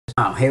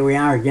Here we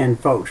are again,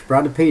 folks.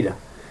 Brother Peter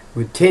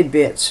with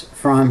tidbits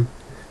from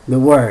the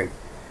Word.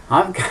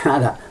 I've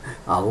got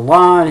a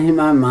lot in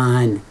my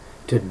mind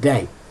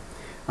today.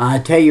 I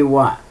tell you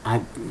what,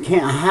 I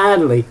can't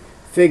hardly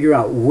figure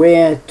out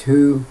where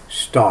to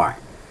start.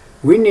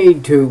 We're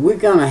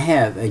going to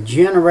have a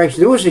generation.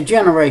 There was a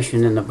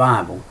generation in the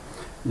Bible.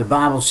 The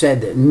Bible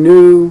said that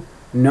knew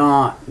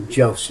not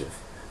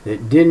Joseph,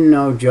 that didn't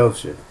know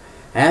Joseph.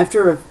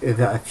 After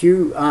a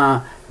few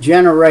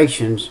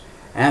generations,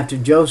 after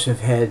Joseph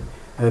had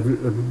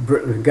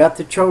got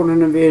the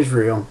children of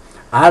Israel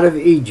out of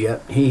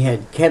Egypt, he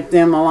had kept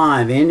them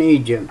alive in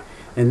Egypt,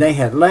 and they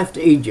had left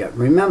Egypt.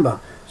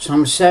 Remember,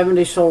 some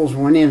 70 souls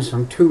went in,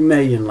 some 2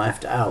 million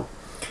left out.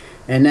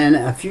 And then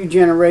a few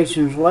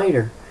generations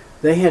later,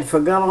 they had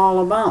forgot all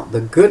about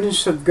the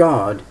goodness of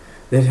God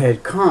that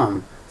had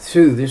come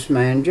through this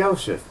man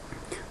Joseph.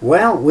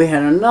 Well, we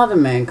had another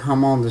man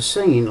come on the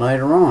scene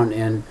later on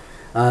in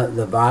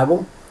the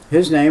Bible.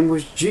 His name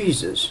was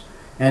Jesus.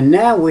 And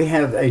now we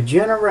have a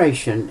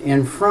generation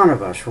in front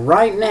of us.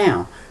 Right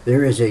now,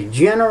 there is a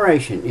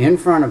generation in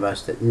front of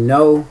us that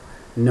know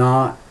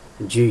not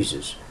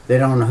Jesus. They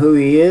don't know who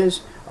he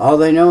is. All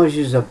they know is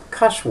he's a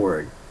cuss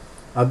word,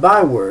 a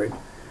byword.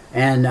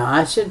 And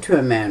I said to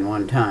a man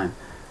one time,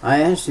 I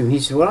asked him, he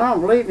said, well, I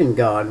don't believe in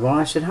God. Well,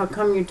 I said, how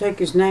come you take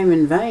his name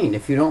in vain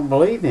if you don't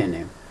believe in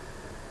him?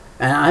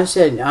 And I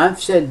said,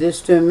 I've said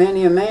this to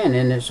many a man,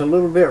 and it's a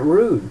little bit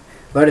rude.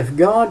 But if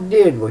God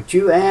did what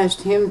you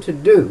asked him to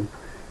do,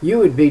 you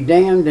would be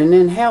damned and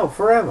in hell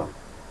forever.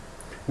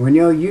 When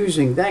you're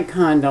using that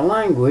kind of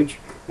language,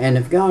 and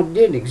if God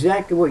did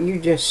exactly what you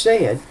just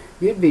said,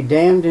 you'd be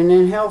damned and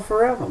in hell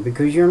forever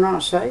because you're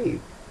not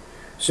saved.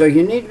 So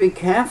you need to be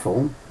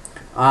careful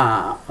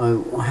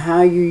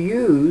how you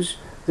use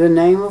the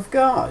name of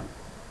God.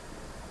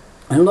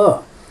 And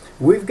look,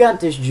 we've got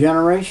this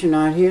generation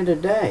out here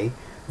today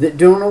that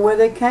don't know where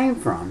they came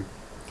from.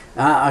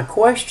 A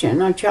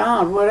question a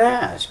child would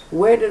ask,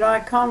 where did I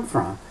come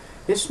from?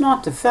 It's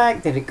not the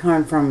fact that it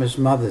came from his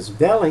mother's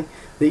belly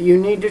that you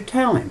need to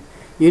tell him.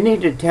 You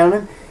need to tell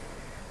him,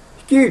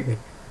 excuse me,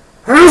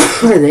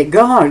 that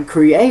God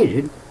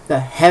created the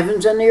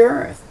heavens and the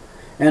earth.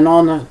 And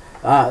on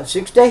the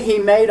sixth day he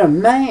made a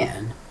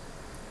man.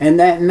 And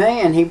that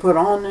man he put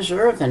on this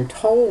earth and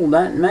told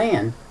that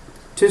man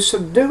to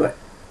subdue it.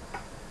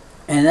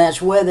 And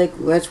that's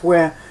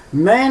where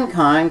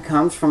mankind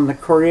comes from, the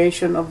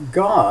creation of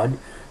God,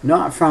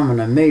 not from an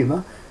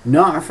amoeba,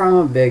 not from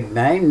a big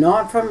bang,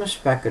 not from a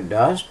speck of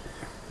dust,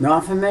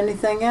 not from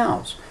anything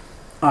else.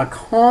 A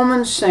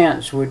common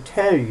sense would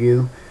tell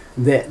you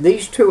that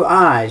these two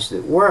eyes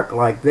that work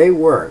like they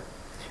work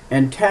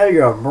and tell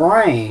your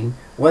brain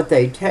what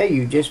they tell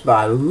you just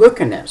by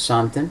looking at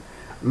something.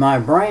 My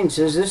brain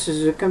says this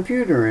is a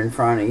computer in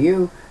front of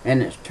you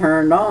and it's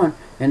turned on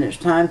and it's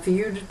time for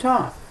you to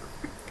talk.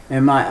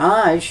 And my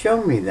eyes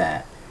show me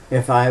that.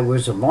 If I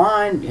was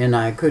blind and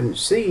I couldn't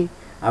see,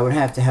 I would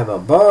have to have a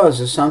buzz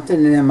or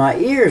something, and then my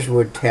ears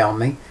would tell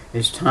me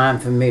it's time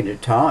for me to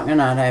talk,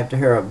 and I'd have to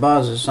hear a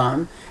buzz or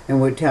something and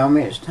would tell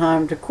me it's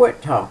time to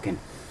quit talking.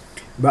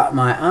 But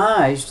my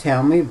eyes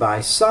tell me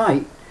by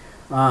sight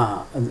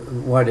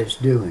what it's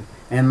doing,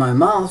 and my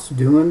mouth's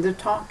doing the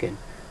talking.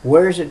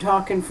 Where is it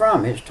talking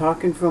from? It's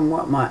talking from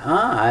what my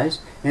eyes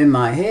and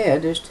my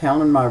head is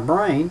telling my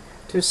brain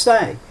to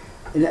say.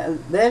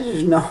 That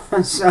is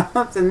not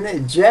something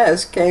that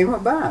just came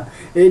about.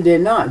 It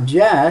did not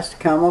just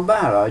come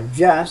about or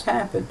just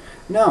happen.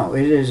 No,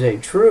 it is a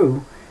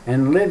true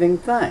and living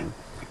thing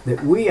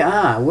that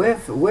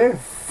we're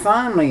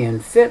finally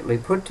and fitly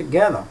put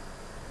together.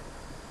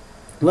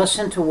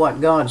 Listen to what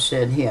God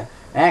said here.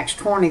 Acts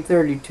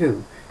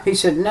 20:32. He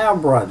said, now,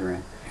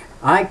 brethren,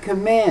 I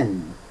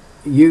commend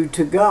you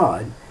to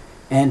God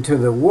and to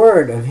the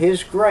word of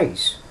his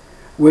grace,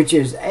 which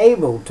is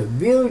able to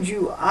build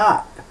you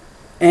up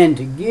and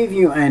to give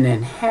you an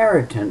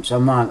inheritance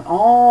among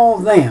all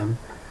them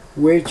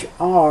which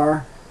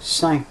are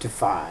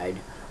sanctified.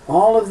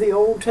 All of the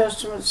Old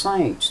Testament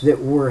saints that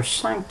were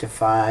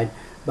sanctified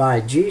by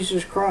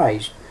Jesus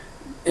Christ,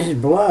 his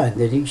blood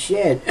that he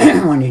shed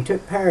when he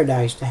took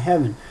paradise to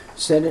heaven,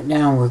 set it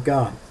down with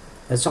God.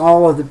 That's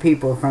all of the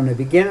people from the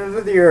beginning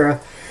of the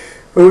earth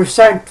who were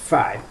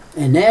sanctified.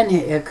 And then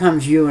here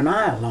comes you and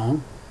I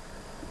along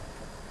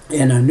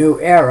in a new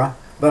era,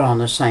 but on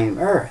the same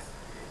earth.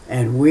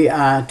 And we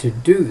are to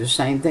do the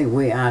same thing.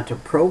 We are to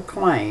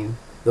proclaim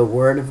the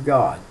Word of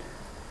God.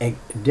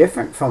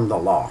 Different from the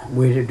law.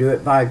 We're to do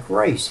it by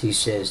grace, he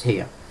says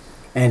here.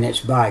 And it's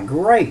by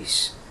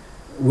grace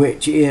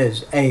which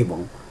is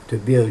able to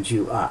build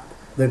you up.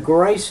 The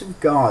grace of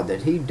God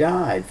that he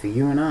died for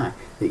you and I,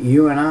 that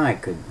you and I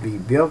could be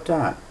built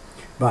up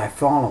by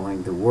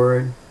following the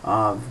Word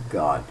of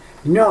God.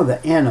 You know,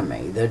 the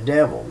enemy, the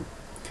devil,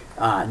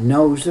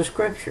 knows the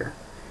Scripture.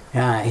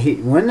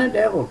 When the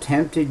devil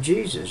tempted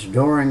Jesus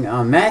during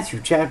Matthew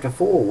chapter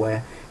 4,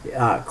 where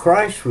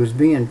Christ was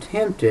being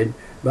tempted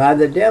by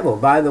the devil.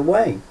 By the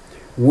way,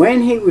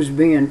 when he was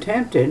being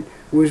tempted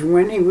was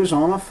when he was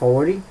on a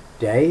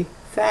 40-day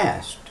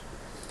fast.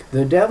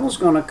 The devil's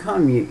going to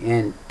come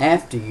and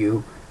after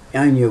you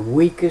on your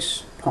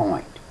weakest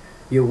point.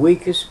 Your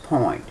weakest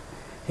point.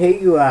 Here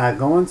you are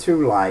going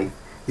through life.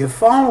 You're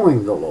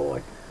following the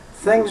Lord.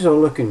 Things are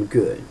looking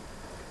good.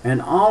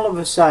 And all of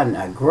a sudden,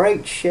 a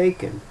great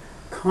shaking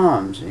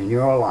comes in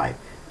your life.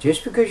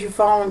 Just because you're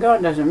following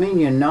God doesn't mean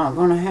you're not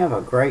going to have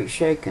a great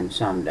shaking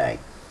someday.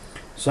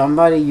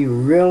 Somebody you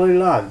really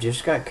love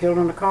just got killed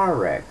in a car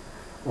wreck.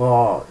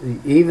 Well,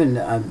 even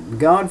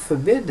God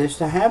forbid this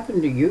to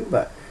happen to you,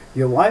 but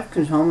your wife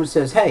comes home and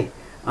says, hey,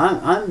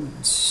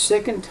 I'm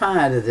sick and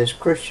tired of this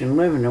Christian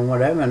living and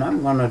whatever, and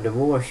I'm going to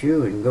divorce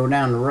you and go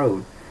down the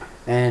road.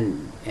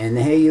 And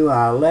here you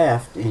are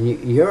left, and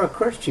you're a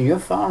Christian, you're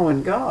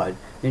following God,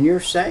 and you're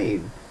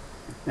saved.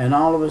 And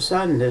all of a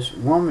sudden, this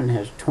woman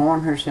has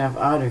torn herself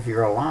out of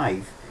your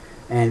life,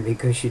 and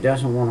because she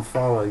doesn't want to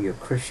follow your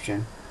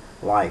Christian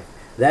life.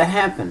 That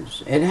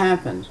happens. It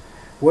happens.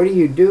 What do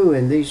you do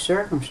in these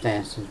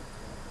circumstances?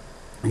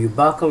 You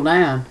buckle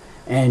down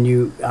and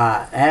you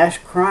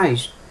ask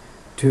Christ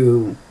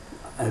to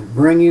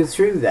bring you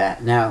through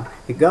that. Now,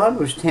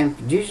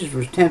 Jesus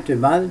was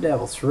tempted by the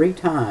devil 3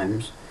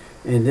 times.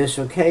 In this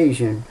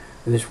occasion,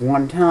 this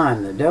one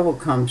time, the devil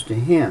comes to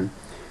him,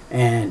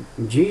 and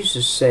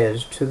Jesus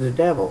says to the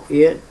devil,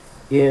 "It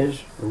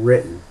is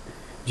written."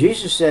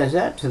 Jesus says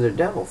that to the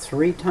devil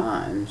 3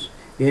 times.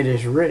 It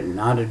is written.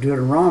 Out of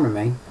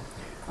Deuteronomy,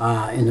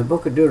 in the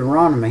book of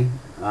Deuteronomy,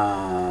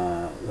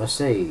 let's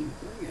see,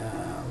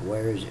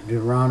 where is it?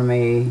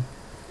 Deuteronomy,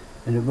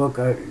 in the book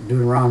of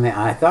Deuteronomy,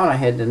 I thought I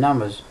had the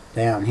numbers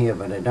down here,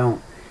 but I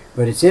don't.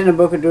 But it's in the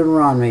book of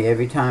Deuteronomy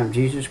every time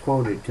Jesus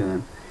quoted to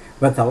him.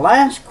 But the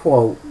last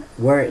quote,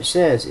 where it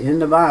says in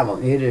the Bible,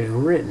 it is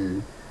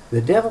written, the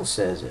devil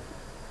says it.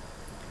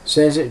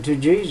 Says it to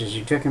Jesus.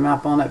 He took him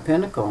up on that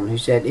pinnacle and he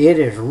said, it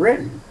is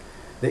written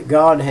that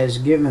God has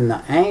given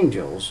the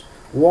angels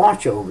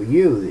watch over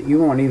you, that you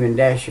won't even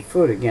dash your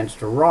foot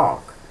against a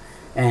rock.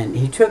 And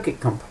he took it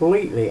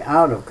completely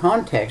out of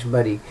context,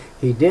 but he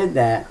did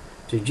that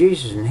to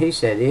Jesus, and he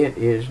said, it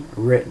is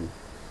written.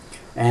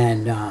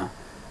 And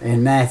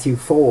in Matthew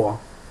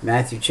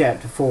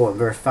chapter 4,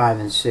 verse 5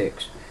 and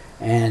 6,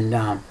 and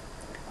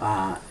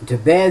to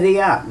bear thee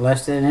up,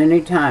 lest at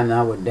any time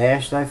thou would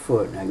dash thy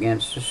foot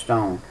against a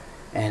stone.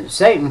 And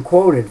Satan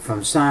quoted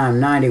from Psalm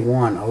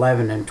 91,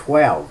 11 and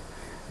 12.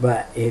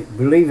 But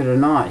believe it or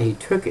not, he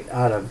took it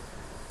out of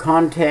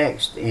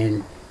context,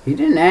 and he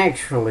didn't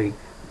actually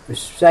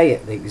say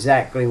it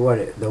exactly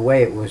the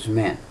way it was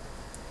meant.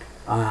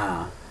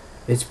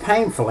 It's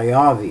painfully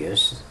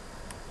obvious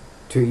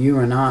to you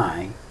and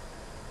I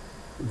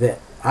that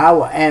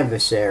our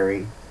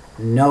adversary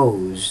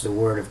knows the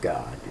Word of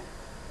God,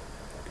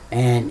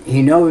 and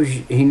he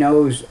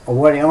knows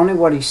only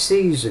what he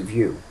sees of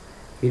you.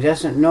 He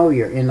doesn't know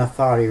your inner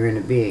thought or your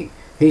inner being.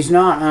 He's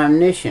not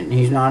omniscient.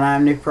 He's not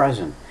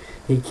omnipresent.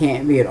 He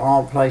can't be at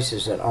all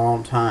places at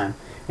all time.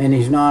 And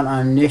he's not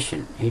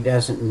omniscient. He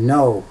doesn't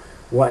know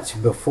what's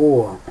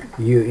before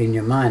you in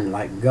your mind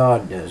like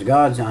God does.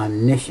 God's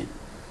omniscient.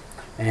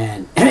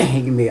 And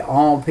he can be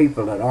all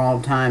people at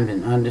all times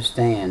and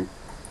understand.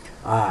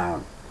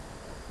 And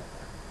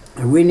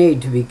we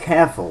need to be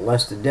careful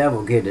lest the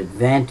devil get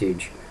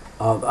advantage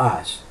of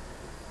us.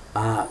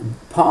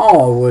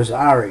 Paul was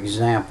our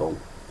example.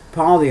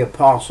 Paul the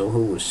Apostle,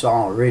 who was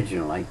Saul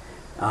originally,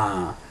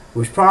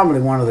 was probably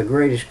one of the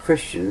greatest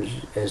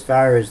Christians as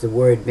far as the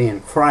word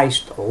being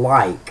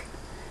Christ-like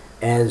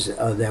as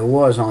there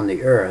was on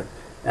the earth.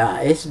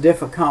 It's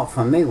difficult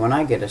for me when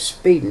I get a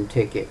speeding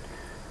ticket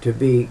to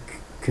be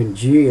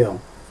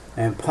congealed.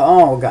 And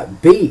Paul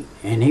got beat,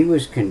 and he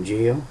was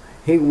congealed.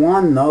 He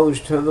won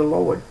those to the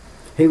Lord.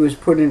 He was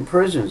put in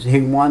prisons.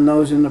 He won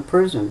those in the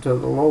prison to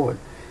the Lord.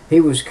 He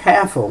was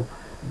careful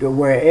to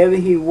wherever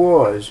he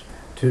was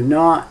to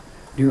not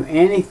do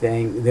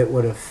anything that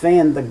would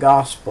offend the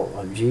gospel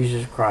of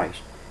Jesus Christ.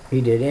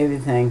 He did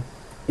everything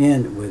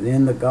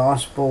within the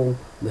gospel,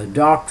 the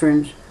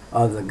doctrines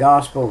of the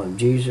gospel of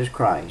Jesus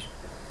Christ.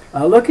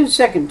 Look at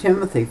 2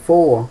 Timothy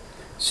 4,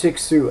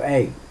 6 through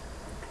 8.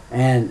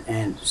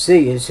 And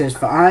see, it says,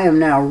 "For I am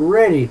now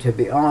ready to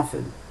be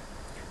offered.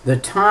 The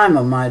time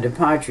of my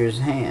departure is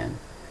at hand.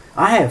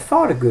 I have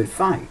fought a good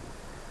fight.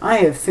 I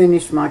have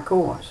finished my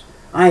course.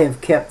 I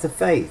have kept the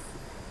faith.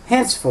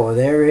 Henceforth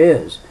there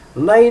is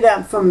laid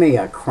up for me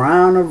a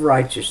crown of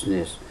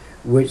righteousness,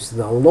 which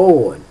the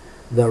Lord,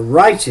 the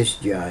righteous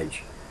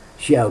judge,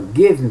 shall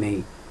give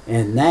me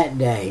in that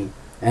day,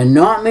 and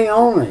not me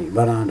only,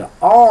 but unto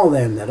all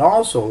them that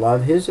also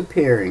love his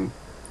appearing.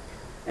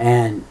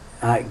 And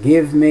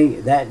give me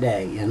that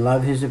day, and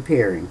love his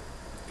appearing."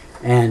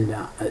 And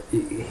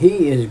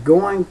he is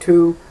going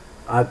to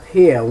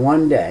appear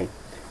one day.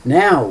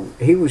 Now,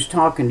 he was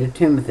talking to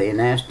Timothy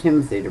and asked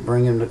Timothy to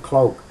bring him the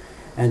cloak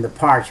and the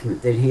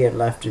parchment that he had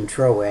left in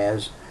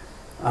Troas.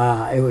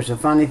 It was a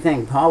funny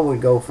thing. Paul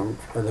would go from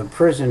the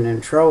prison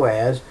in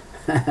Troas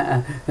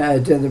to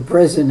the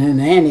prison in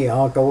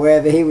Antioch, or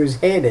wherever he was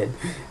headed.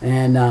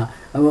 And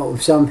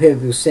some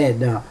people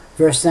said,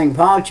 First thing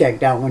Paul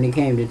checked out when he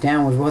came to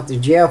town was what the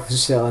jail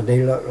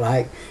facility looked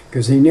like,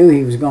 because he knew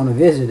he was going to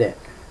visit it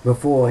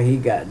before he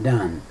got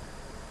done.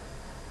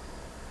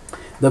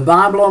 The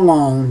Bible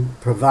alone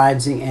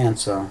provides the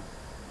answer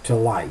to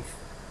life.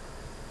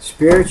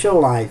 Spiritual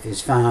life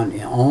is found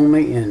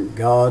only in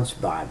God's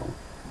Bible.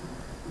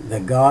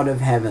 The God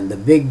of heaven, the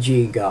big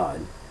G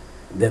God.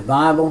 The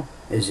Bible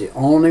is the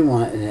only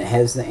one that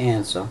has the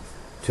answer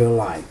to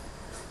life.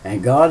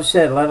 And God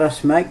said, let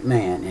us make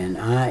man in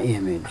our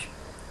image,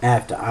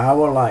 after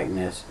our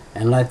likeness,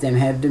 and let them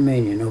have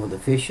dominion over the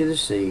fish of the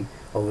sea,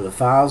 over the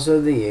fowls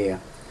of the air,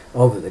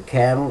 over the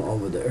cattle,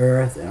 over the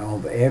earth, and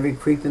over every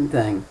creeping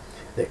thing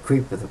that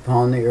creepeth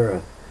upon the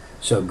earth.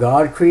 So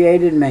God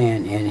created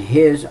man in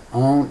his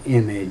own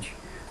image.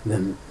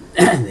 The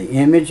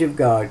image of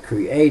God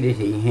created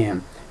he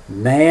him.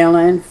 Male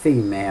and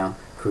female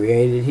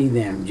created he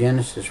them.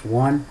 Genesis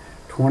 1,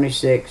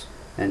 26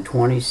 and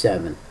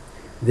 27.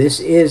 This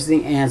is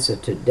the answer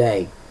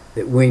today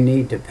that we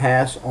need to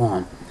pass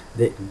on,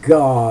 that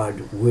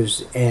God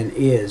was and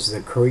is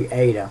the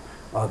creator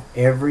of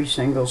every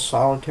single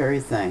solitary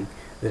thing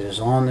that is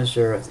on this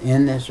earth,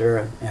 in this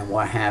earth, and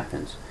what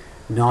happens.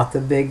 Not the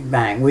Big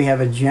Bang. We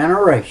have a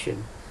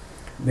generation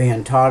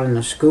being taught in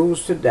the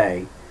schools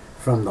today,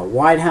 from the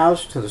White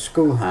House to the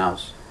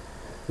schoolhouse,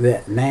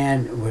 that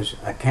man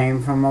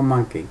came from a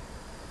monkey.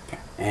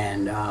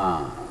 And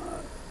I'm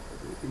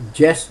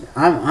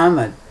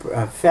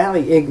a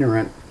fairly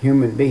ignorant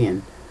human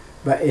being,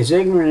 but as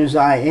ignorant as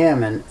I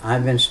am, and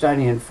I've been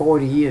studying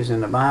 40 years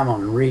in the Bible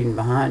and reading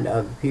behind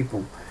other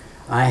people,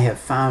 I have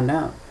found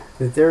out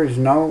that there is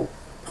no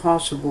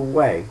possible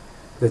way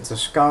that the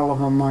skull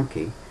of a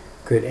monkey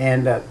could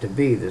end up to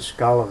be the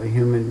skull of a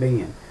human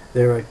being.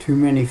 There are too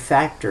many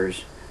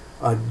factors,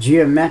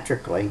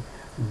 geometrically,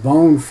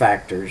 bone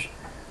factors,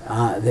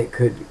 that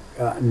could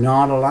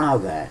not allow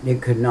that.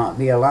 It could not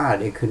be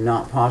allowed. It could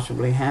not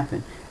possibly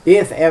happen.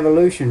 If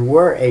evolution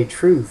were a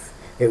truth,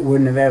 it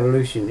wouldn't have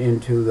evolution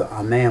into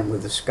a man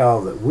with the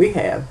skull that we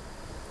have.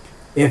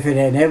 If it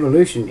had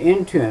evolution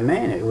into a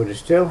man, it would have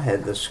still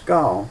had the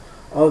skull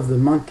of the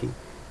monkey.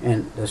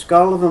 And the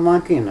skull of a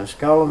monkey and the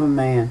skull of a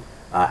man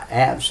are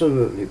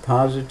absolutely,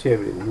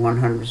 positively,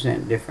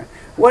 100% different.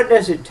 What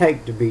does it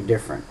take to be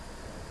different?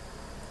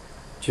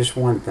 Just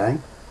one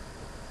thing.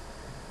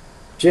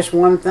 Just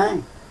one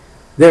thing.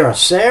 There are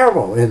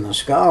several in the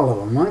skull of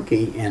a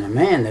monkey and a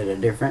man that are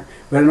different,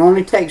 but it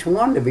only takes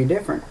one to be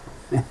different.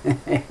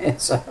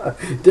 So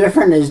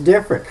different is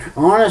different.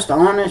 Honest,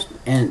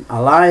 and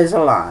a lie is a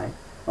lie.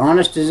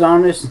 Honest is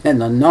honest, and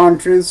the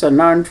non-truth's a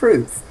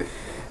non-truth.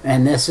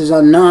 And this is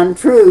a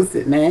non-truth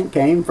that man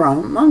came from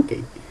a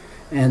monkey.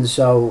 And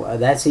so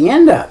that's the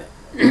end of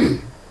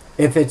it.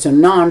 If it's a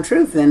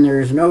non-truth, then there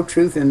is no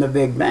truth in the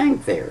Big Bang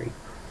Theory.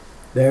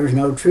 There's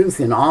no truth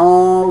in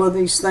all of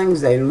these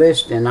things they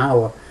list in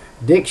our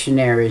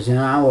dictionaries, in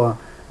our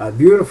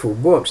beautiful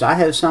books. I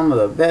have some of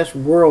the best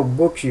world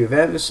books you've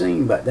ever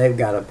seen, but they've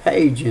got a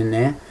page in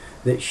there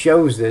that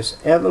shows this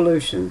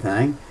evolution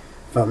thing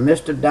from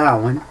Mr.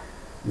 Darwin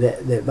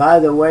that by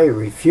the way,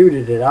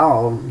 refuted it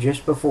all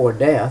just before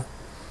death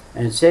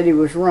and said he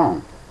was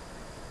wrong.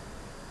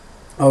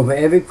 Over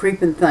every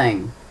creeping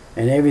thing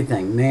and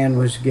everything man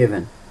was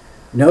given.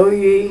 Know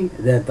ye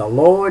that the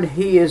Lord,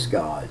 He is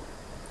God.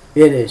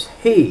 It is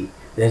He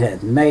that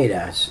hath made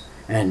us,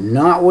 and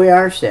not we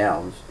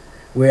ourselves.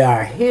 We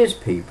are His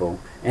people,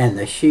 and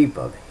the sheep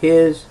of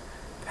His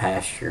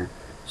pasture.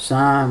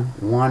 Psalm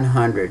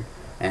 100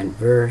 and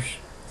verse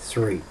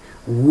 3.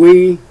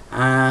 We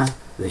are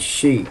the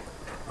sheep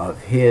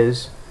of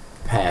His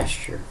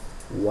pasture.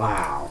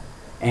 Wow.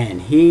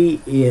 And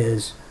He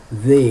is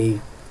the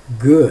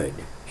good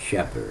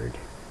shepherd.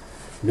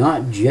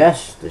 Not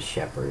just the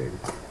shepherd.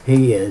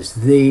 He is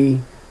the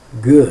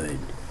good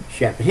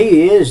shepherd.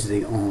 He is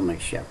the only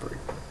shepherd.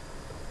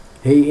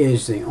 He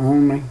is the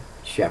only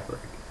shepherd.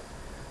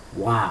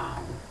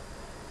 Wow.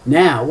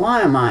 Now,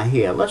 why am I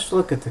here? Let's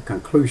look at the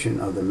conclusion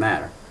of the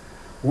matter.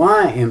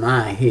 Why am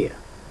I here?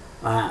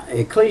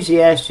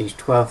 Ecclesiastes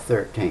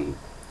 12:13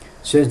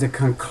 says the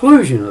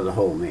conclusion of the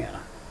whole matter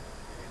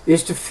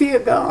is to fear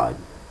God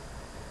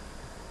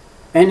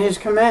and His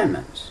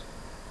commandments.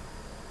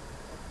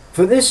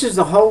 For this is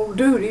the whole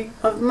duty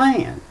of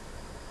man.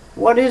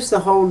 What is the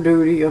whole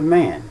duty of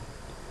man?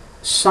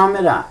 Sum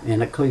it up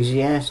in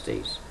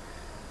Ecclesiastes.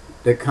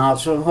 The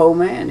counsel of the whole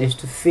man is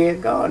to fear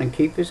God and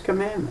keep His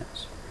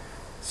commandments.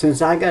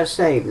 Since I got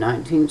saved,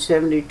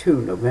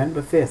 1972,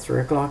 November 5th,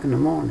 3 o'clock in the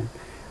morning,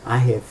 I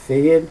have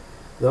feared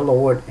the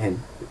Lord,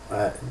 and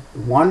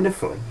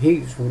wonderfully.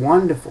 He's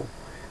wonderful.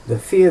 The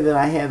fear that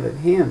I have of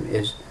Him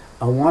is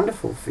a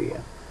wonderful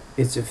fear.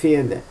 It's a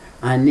fear that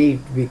I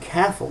need to be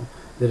careful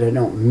that I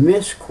don't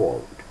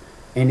misquote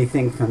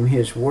anything from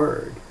His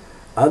Word.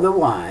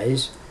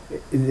 Otherwise,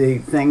 the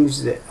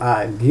things that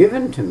are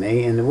given to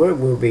me in the Word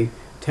will be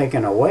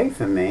taken away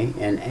from me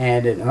and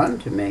added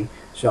unto me.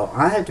 So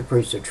I have to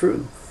preach the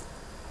truth.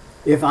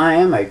 If I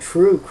am a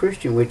true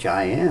Christian, which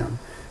I am,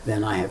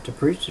 then I have to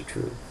preach the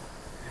truth.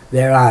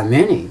 There are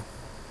many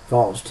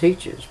false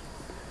teachers.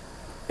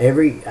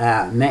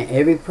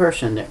 Every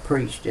person that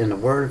preached in the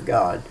Word of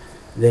God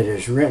that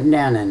is written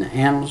down in the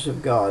annals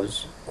of God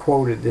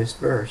quoted this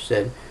verse,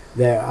 said,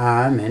 there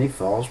are many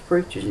false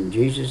preachers. And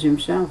Jesus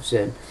himself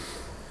said,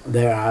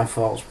 there are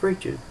false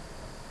preachers.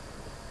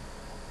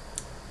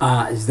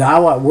 Is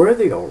thou art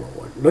worthy, O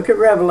Lord. Look at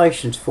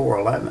Revelations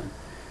 4:11.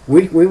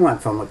 We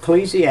went from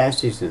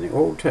Ecclesiastes in the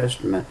Old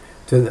Testament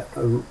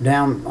to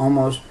down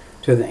almost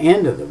to the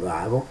end of the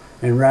Bible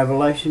in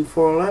Revelation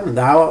 4:11.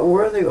 Thou art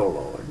worthy, O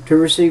Lord, to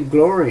receive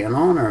glory and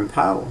honor and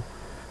power.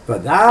 For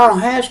thou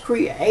hast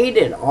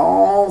created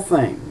all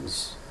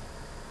things,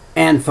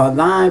 and for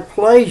thy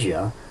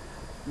pleasure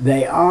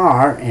they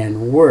are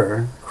and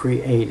were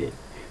created.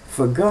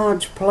 For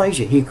God's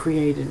pleasure he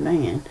created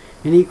man,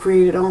 and he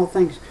created all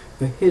things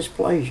for his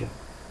pleasure.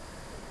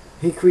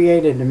 He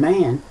created the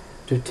man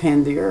to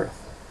tend the earth.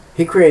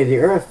 He created the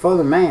earth for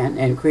the man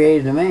and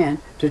created the man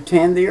to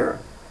tend the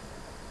earth.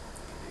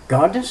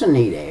 God doesn't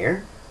need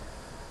air.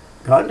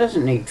 God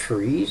doesn't need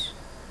trees.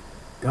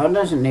 God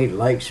doesn't need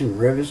lakes and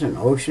rivers and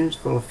oceans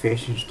full of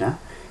fish and stuff.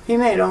 He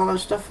made all that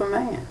stuff for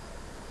man.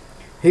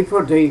 He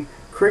put the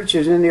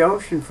creatures in the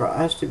ocean for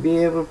us to be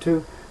able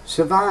to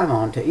survive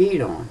on, to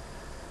eat on.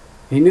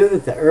 He knew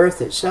that the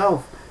earth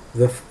itself,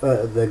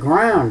 the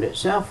ground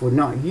itself, would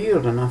not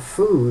yield enough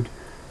food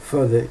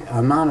for the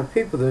amount of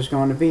people there's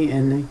going to be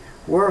in the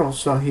world,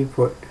 so he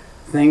put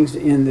things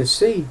in the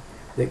sea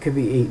that could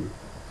be eaten.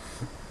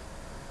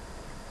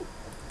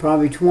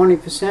 Probably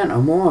 20%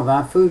 or more of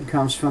our food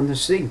comes from the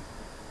sea,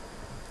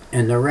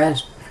 and the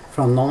rest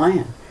from the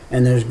land.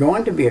 And there's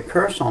going to be a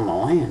curse on the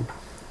land,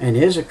 and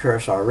is a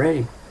curse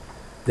already,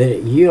 that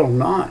it yield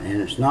not,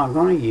 and it's not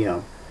going to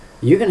yield.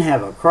 You can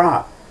have a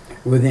crop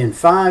within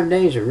 5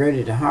 days of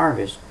ready to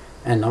harvest,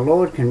 and the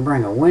Lord can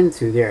bring a wind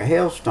through there, a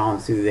hailstorm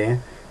through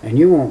there, and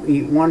you won't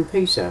eat one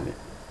piece of it.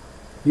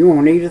 You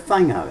won't eat a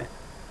thing of it.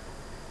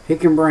 He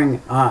can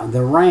bring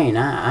the rain.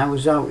 I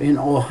was out in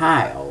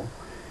Ohio,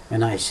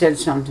 and I said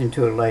something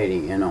to a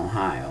lady in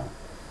Ohio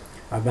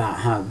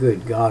about how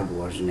good God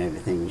was and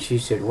everything. And she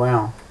said,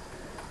 well,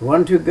 it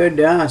wasn't too good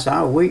to us.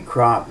 Our wheat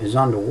crop is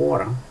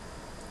underwater,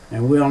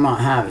 and we'll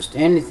not harvest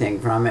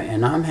anything from it,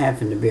 and I'm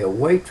having to be a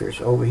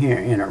waitress over here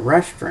in a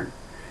restaurant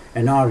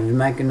in order to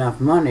make enough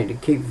money to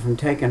keep from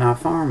taking our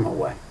farm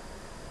away.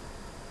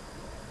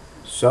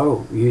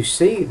 So, you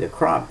see, the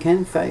crop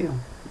can fail.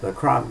 The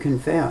crop can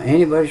fail.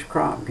 Anybody's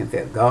crop can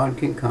fail. God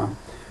can come,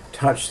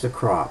 touch the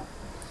crop.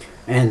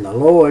 And the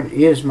Lord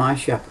is my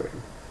shepherd.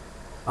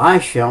 I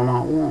shall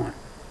not want.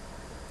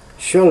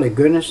 Surely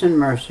goodness and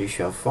mercy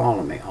shall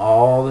follow me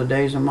all the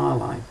days of my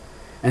life,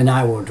 and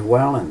I will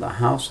dwell in the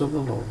house of the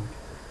Lord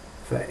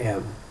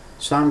forever.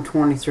 Psalm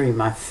 23,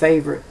 my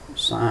favorite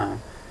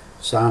psalm,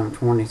 Psalm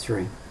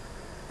 23.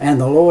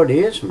 And the Lord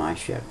is my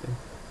shepherd,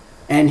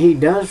 and he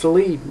does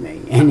lead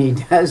me, and he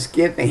does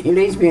give me. He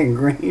leads me in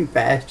green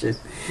pastures.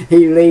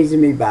 He leads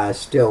me by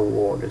still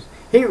waters.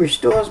 He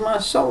restores my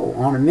soul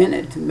on a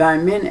minute by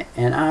minute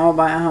and hour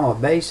by hour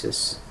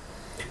basis.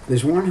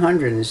 There's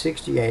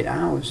 168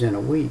 hours in a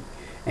week,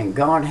 and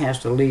God has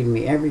to lead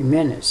me every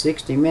minute,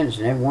 60 minutes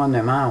in every one of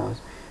them hours.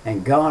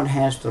 And God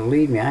has to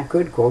lead me. I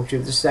could quote you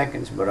the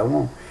seconds, but I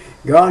won't.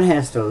 God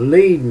has to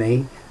lead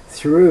me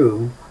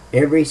through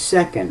every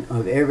second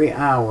of every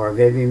hour of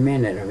every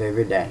minute of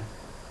every day.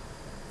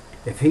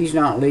 If he's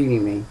not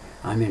leading me,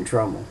 I'm in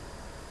trouble.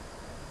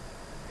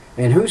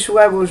 And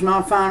whosoever was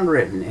not found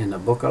written in the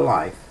book of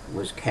life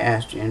was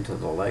cast into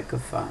the lake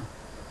of fire.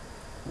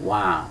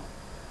 Wow.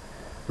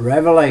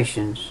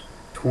 Revelations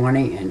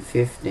 20 and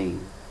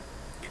 15.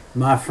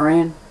 My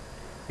friend,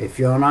 if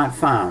you're not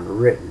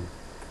found written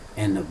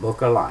in the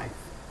book of life,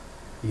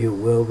 you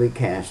will be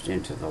cast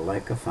into the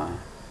lake of fire,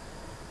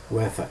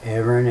 where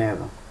forever and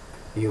ever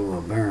you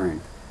will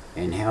burn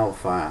in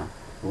hellfire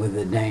with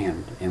the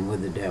damned and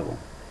with the devil.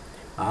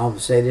 I'll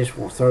say this,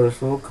 we'll throw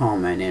this little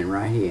comment in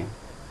right here.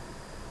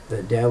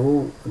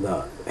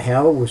 The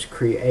hell was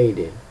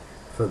created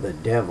for the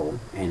devil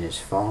and his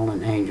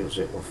fallen angels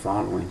that were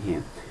following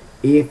him.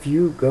 If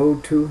you go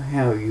to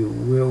hell, you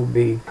will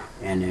be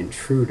an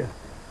intruder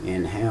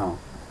in hell.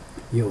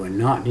 You were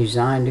not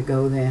designed to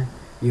go there.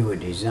 You were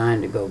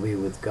designed to go be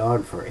with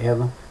God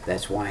forever.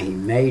 That's why he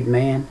made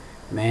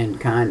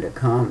mankind to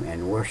come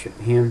and worship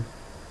him.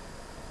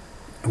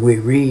 We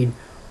read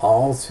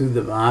all through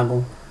the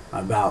Bible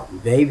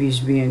about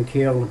babies being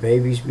killed,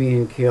 babies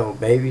being killed,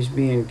 babies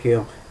being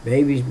killed,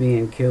 babies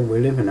being killed. We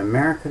live in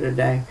America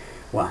today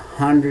where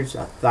hundreds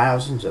of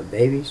thousands of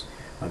babies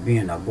are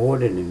being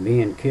aborted and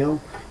being killed.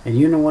 And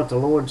you know what the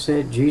Lord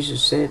said?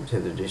 Jesus said to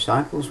the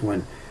disciples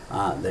when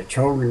the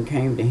children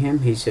came to him,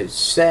 he said,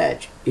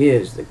 such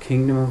is the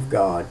kingdom of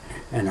God,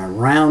 and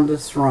around the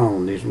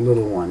throne these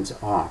little ones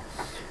are.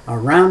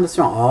 Around the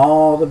throne,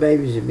 all the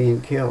babies are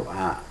being killed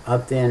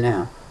up there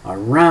now,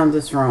 around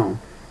the throne,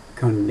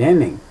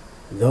 condemning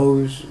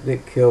those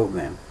that killed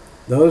them.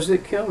 Those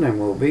that killed them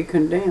will be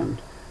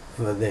condemned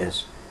for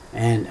this.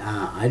 And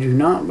I do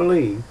not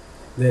believe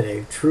that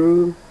a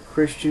true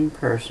Christian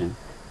person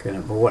can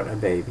abort a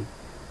baby.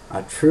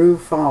 A true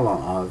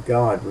follower of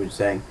God would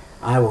say,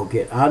 I will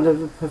get out of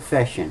the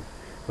profession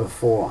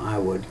before I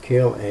would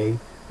kill a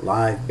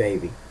live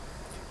baby.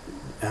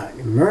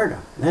 Murder,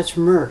 that's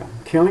murder.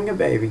 Killing a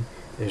baby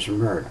is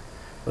murder.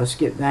 Let's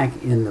get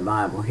back in the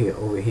Bible here,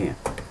 over here.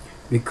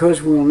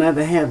 Because we'll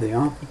never have the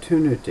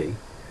opportunity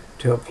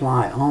to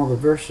apply all the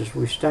verses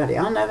we study.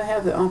 I'll never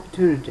have the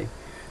opportunity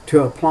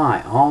to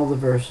apply all the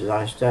verses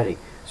I study.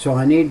 So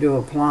I need to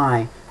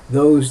apply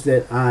those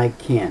that I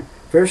can.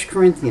 1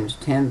 Corinthians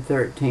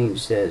 10:13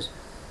 says,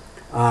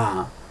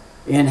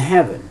 in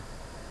heaven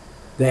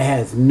there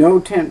hath no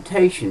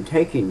temptation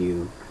taken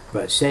you,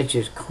 but such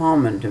as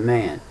common to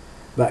man.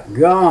 But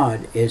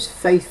God is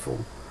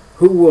faithful,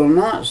 who will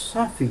not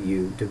suffer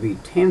you to be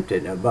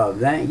tempted above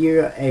that ye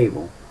are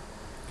able,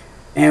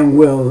 and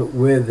will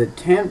with the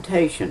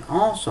temptation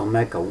also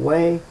make a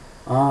way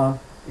of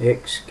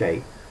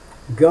escape.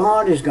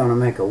 God is going to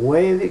make a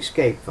way of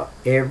escape for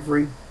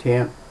every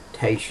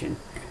temptation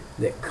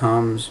that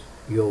comes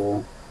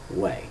your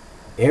way.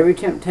 Every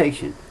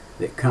temptation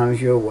that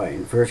comes your way.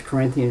 In 1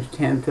 Corinthians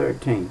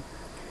 10:13,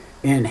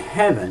 in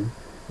heaven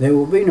there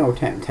will be no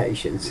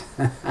temptations.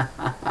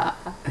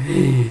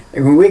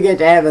 When we get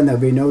to heaven,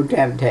 there'll be no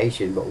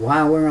temptation. But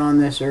while we're on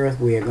this earth,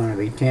 we are going to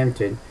be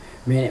tempted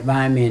minute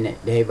by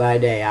minute, day by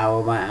day,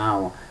 hour by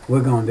hour.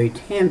 We're going to be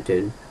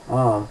tempted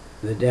of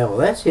the devil.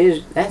 That's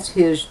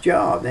his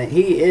job.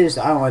 He is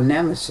our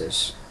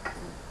nemesis.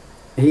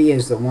 He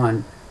is the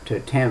one to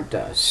tempt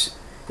us.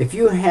 If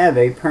you have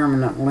a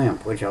permanent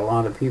limp, which a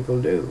lot of people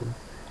do,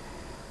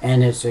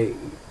 and it's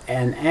an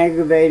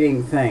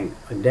aggravating thing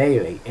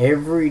daily,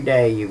 every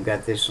day you've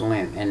got this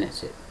limp, and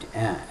it's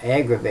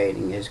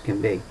aggravating as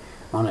can be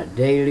on a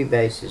daily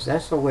basis.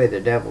 That's the way the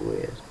devil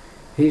is.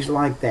 He's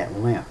like that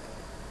limp.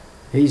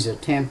 He's a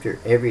tempter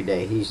every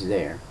day. He's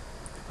there.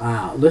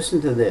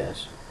 Listen to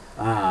this.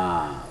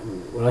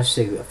 Let's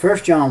see. 1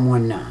 John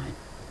 1:9.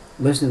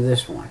 Listen to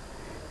this one.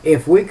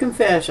 If we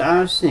confess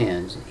our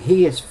sins,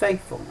 he is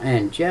faithful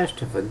and just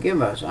to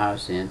forgive us our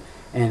sins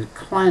and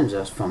cleanse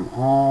us from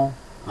all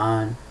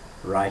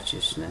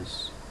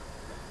unrighteousness.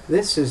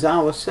 This is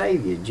our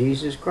Savior,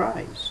 Jesus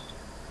Christ.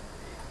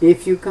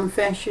 If you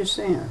confess your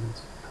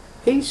sins,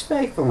 he's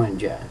faithful and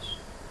just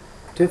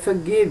to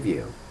forgive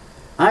you.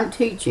 I'm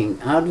teaching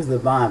out of the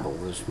Bible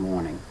this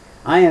morning.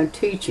 I am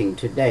teaching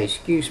today,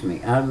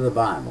 out of the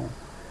Bible.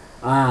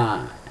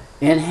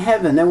 In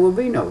heaven there will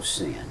be no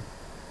sin.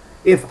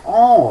 If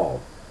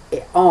all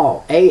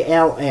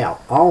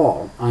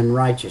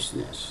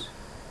unrighteousness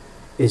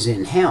is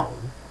in hell,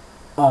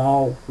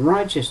 all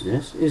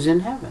righteousness is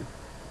in heaven.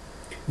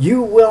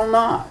 You will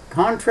not,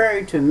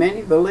 contrary to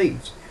many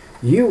beliefs,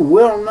 you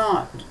will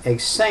not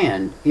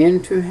ascend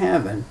into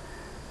heaven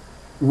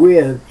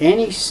with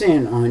any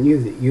sin on you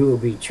that you will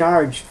be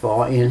charged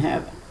for in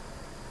heaven.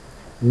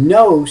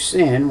 No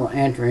sin will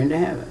enter into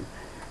heaven.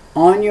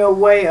 On your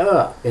way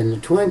up, in the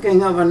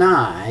twinkling of an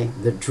eye,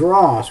 the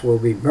dross will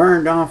be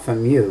burned off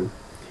from you,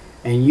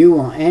 and you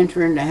will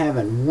enter into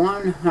heaven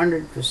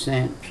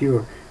 100%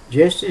 pure,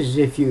 just as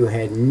if you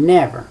had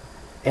never,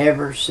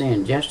 ever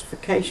sinned.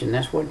 Justification,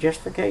 that's what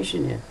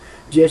justification is.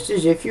 Just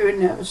as if you had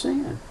never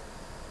sinned.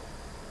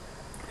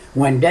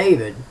 When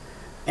David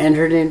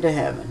entered into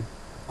heaven,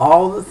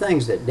 all the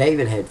things that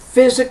David had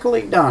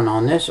physically done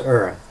on this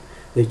earth,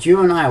 that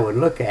you and I would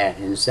look at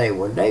and say,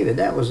 well, David,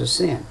 that was a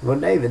sin. Well,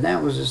 David,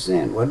 that was a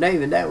sin. Well,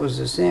 David, that was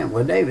a sin.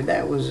 Well, David,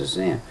 that was a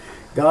sin.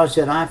 God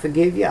said, I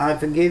forgive you, I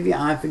forgive you,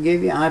 I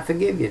forgive you, I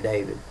forgive you,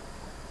 David.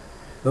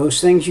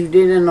 Those things you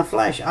did in the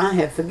flesh, I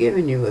have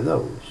forgiven you of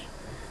those.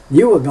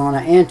 You are going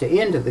to enter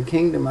into the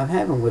kingdom of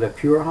heaven with a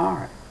pure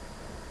heart.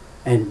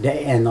 And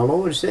the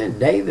Lord said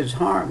David's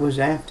heart was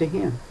after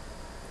him.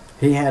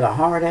 He had a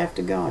heart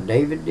after God.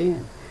 David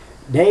did.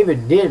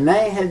 David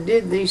may have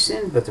did these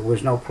sins, but there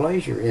was no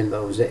pleasure in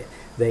those.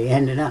 They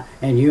ended up,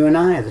 and you and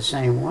I are the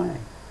same way.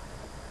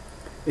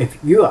 If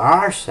you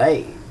are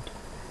saved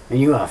and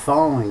you are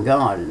following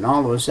God, and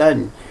all of a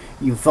sudden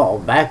you fall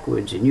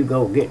backwards and you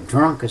go get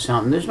drunk or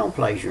something, there's no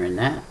pleasure in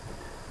that.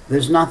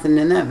 There's nothing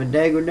in that but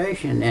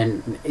degradation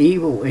and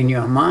evil in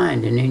your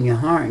mind and in your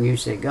heart, and you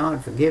say,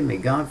 God forgive me,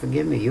 God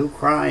forgive me. You'll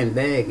cry and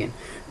beg and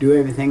do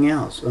everything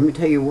else. Let me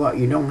tell you what,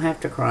 you don't have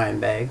to cry and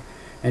beg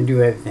and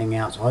do everything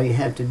else. All you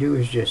have to do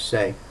is just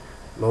say,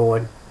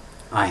 Lord,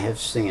 I have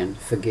sinned,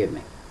 forgive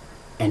me.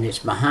 And it's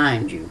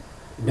behind you.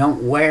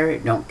 Don't wear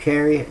it, don't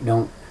carry it,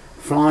 don't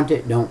flaunt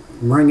it,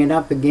 don't bring it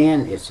up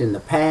again. It's in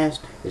the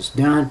past, it's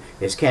done,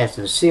 it's cast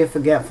in a sea of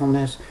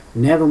forgetfulness,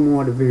 never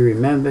more to be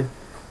remembered.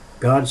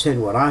 God said,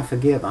 what I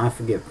forgive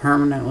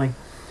permanently.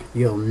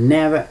 You'll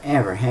never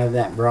ever have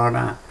that brought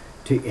out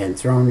and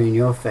thrown in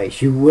your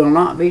face. You will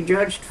not be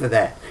judged for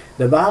that.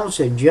 The Bible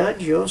said,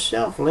 judge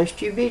yourself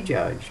lest you be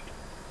judged.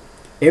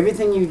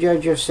 Everything you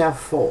judge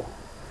yourself for,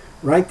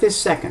 right this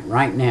second,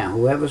 right now,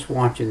 whoever's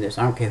watching this,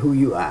 I don't care who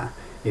you are,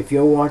 if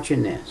you're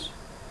watching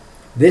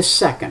this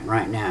second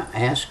right now,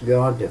 ask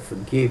God to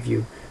forgive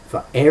you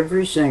for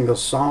every single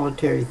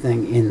solitary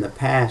thing in the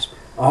past,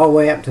 all the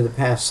way up to the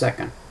past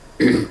second.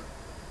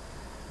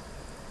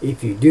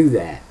 If you do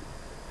that,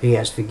 he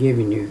has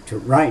forgiven you.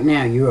 Right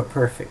now, you are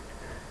perfect.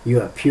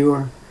 You are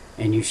pure,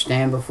 and you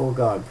stand before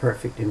God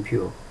perfect and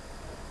pure.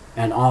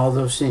 And all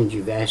those sins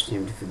you've asked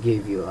Him to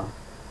forgive you of.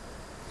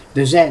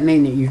 Does that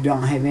mean that you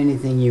don't have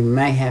anything you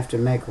may have to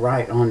make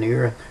right on the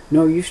earth?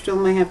 No, you still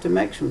may have to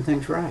make some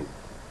things right.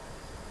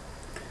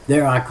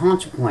 There are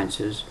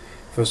consequences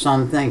for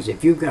some things.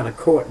 If you've got a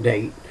court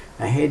date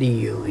ahead of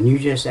you and you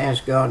just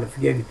ask God to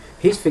forgive you,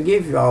 He's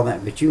forgive you all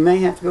that, but you may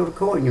have to go to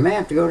court and you may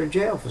have to go to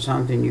jail for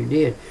something you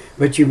did,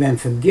 but you've been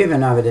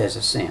forgiven of it as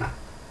a sin.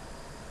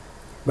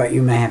 But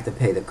you may have to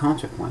pay the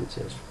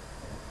consequences.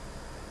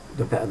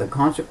 The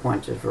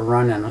consequences for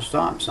running a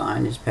stop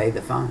sign is pay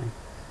the fine.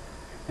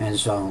 And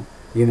so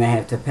you may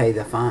have to pay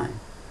the fine.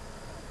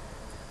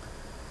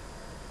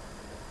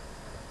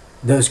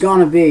 There's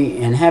going to be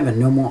in heaven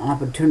no more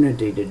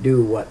opportunity to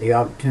do what the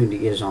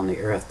opportunity is on the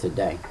earth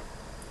today.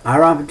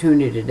 Our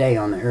opportunity today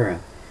on the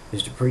earth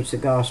is to preach the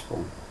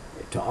gospel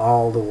to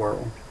all the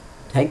world.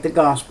 Take the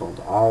gospel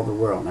to all the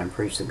world and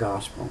preach the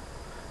gospel.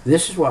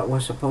 This is what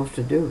we're supposed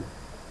to do.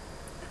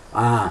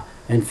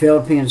 In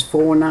Philippians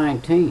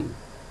 4:19,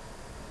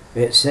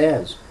 it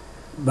says,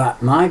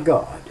 "But my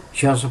God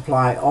shall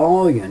supply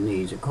all your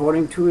needs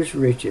according to His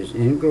riches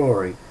in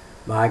glory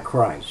by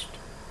Christ."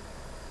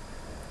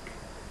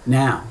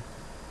 Now,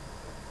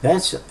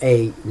 that's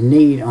a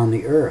need on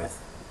the earth,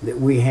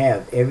 that we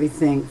have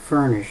everything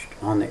furnished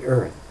on the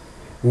earth.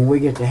 When we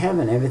get to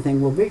heaven,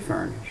 everything will be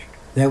furnished.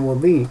 There will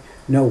be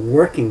no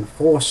working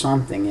for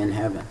something in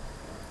heaven.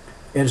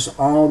 It's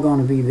all going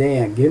to be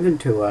there, given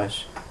to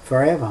us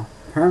forever,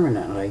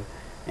 permanently.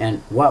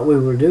 And what we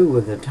will do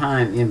with the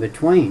time in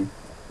between,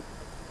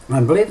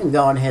 I believe in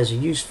God has a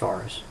use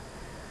for us.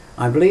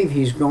 I believe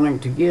He's going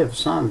to give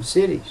some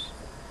cities,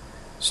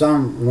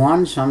 some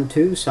 1, some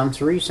 2, some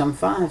 3, some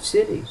 5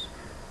 cities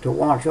to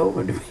watch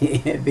over,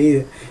 to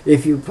be,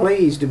 if you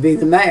please, to be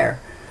the mayor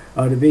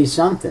or to be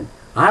something.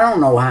 I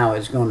don't know how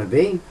it's going to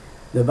be.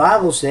 The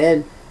Bible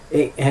said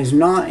it has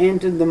not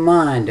entered the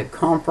mind to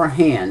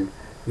comprehend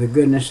the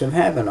goodness of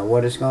heaven or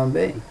what it's going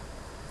to be.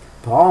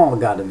 Paul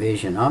got a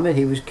vision of it.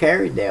 He was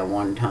carried there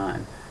one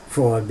time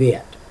for a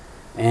bit.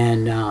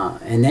 And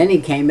then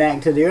he came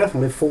back to the earth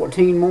and lived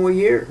 14 more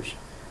years.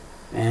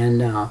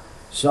 And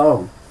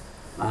so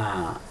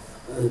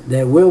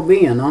there will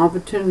be an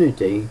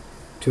opportunity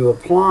to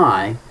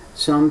apply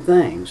some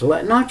things.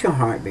 Let not your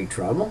heart be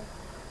troubled.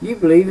 You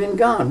believe in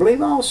God.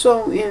 Believe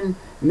also in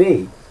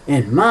me.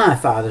 In my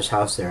Father's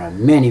house there are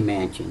many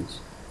mansions.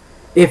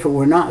 If it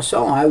were not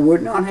so, I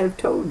would not have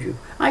told you.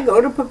 I go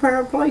to prepare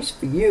a place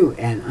for you,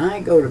 and I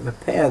go to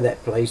prepare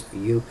that place for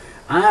you.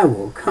 I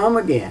will come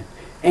again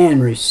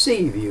and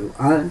receive you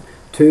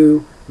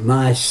unto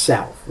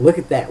myself. Look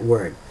at that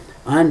word.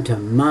 Unto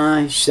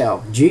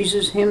myself.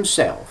 Jesus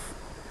Himself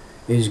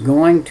is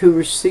going to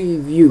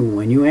receive you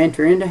when you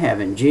enter into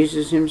heaven.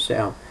 Jesus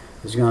Himself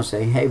is going to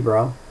say, "Hey,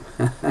 bro.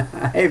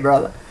 Hey,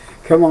 brother.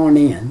 Come on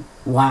in."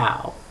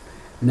 Wow.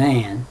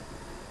 Man.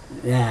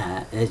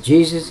 Yeah, it's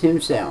Jesus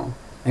Himself.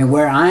 And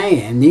where I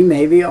am, ye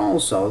may be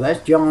also.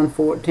 That's John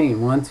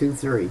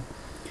 14:1-3.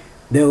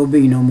 There will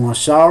be no more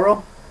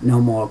sorrow,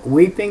 no more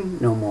weeping,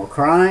 no more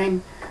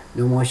crying,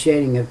 no more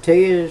shedding of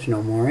tears,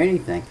 no more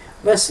anything.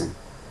 Listen,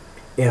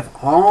 if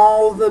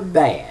all the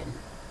bad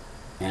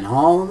and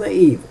all the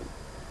evil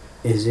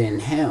is in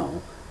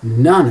hell,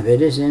 none of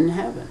it is in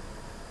heaven.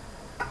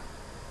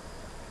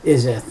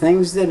 Is there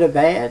things that are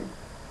bad?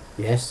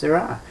 Yes, there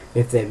are.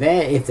 If they're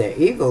bad, if they're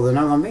evil, they're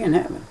not going to be in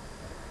heaven.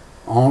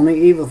 Only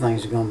evil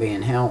things are going to be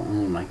in hell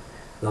only.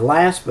 The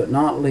last but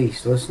not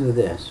least, listen to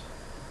this.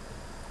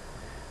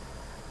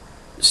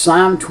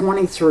 Psalm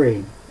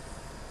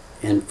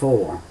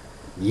 23:4.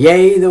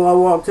 Yea, though I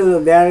walk through the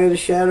valley of the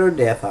shadow of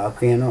death, I'll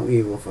fear no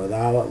evil, for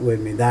thou art with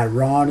me. Thy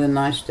rod and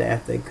thy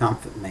staff, they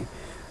comfort me.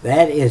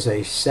 That is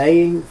a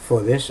saying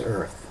for this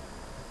earth.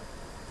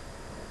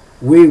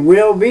 We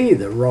will be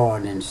the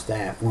rod and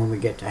staff when we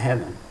get to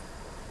heaven.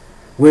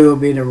 We will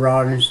be the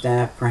rod and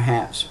staff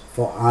perhaps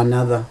for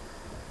another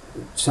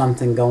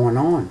something going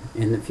on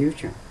in the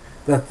future.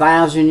 The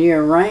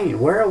 1,000-year reign,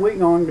 where are we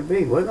going to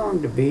be? We're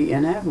going to be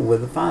in heaven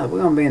with the Father.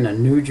 We're going to be in the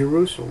New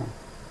Jerusalem.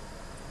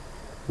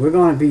 We're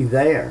going to be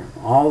there.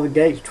 All the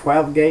gates,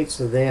 12 gates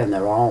are there, and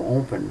they're all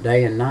open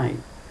day and night.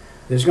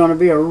 There's going to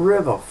be a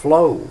river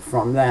flow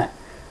from that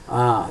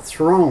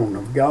throne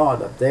of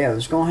God up there.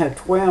 It's going to have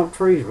 12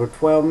 trees with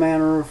 12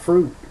 manner of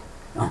fruit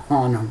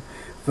on them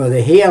for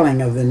the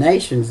healing of the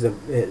nations,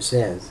 it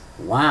says.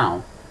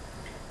 Wow.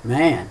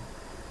 Man.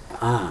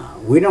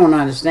 We don't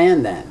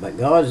understand that, but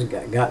God's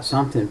got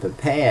something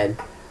prepared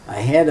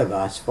ahead of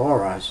us,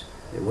 for us,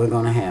 that we're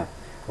going to have.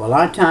 Well,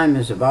 our time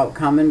is about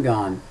come and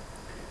gone.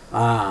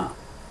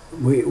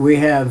 We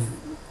have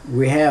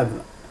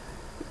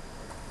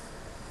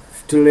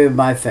to live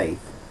by faith.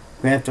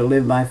 We have to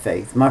live by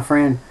faith. My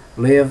friend,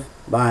 live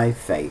by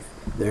faith.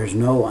 There's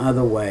no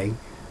other way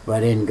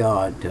but in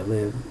God to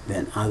live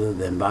other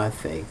than by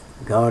faith.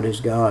 God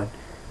is God.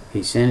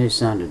 He sent His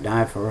Son to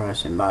die for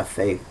us, and by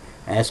faith,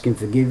 ask Him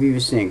to forgive you your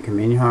sin, come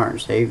in your heart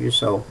and save your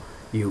soul.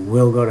 You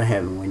will go to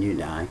heaven when you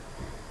die.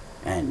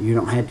 And you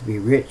don't have to be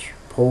rich,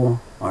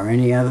 poor, or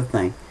any other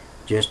thing.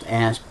 Just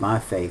ask by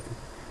faith.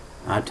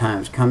 Our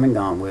time's come and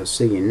gone. We'll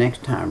see you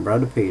next time,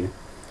 Brother Peter,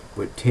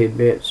 with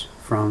tidbits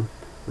from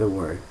the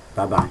Word.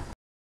 Bye-bye.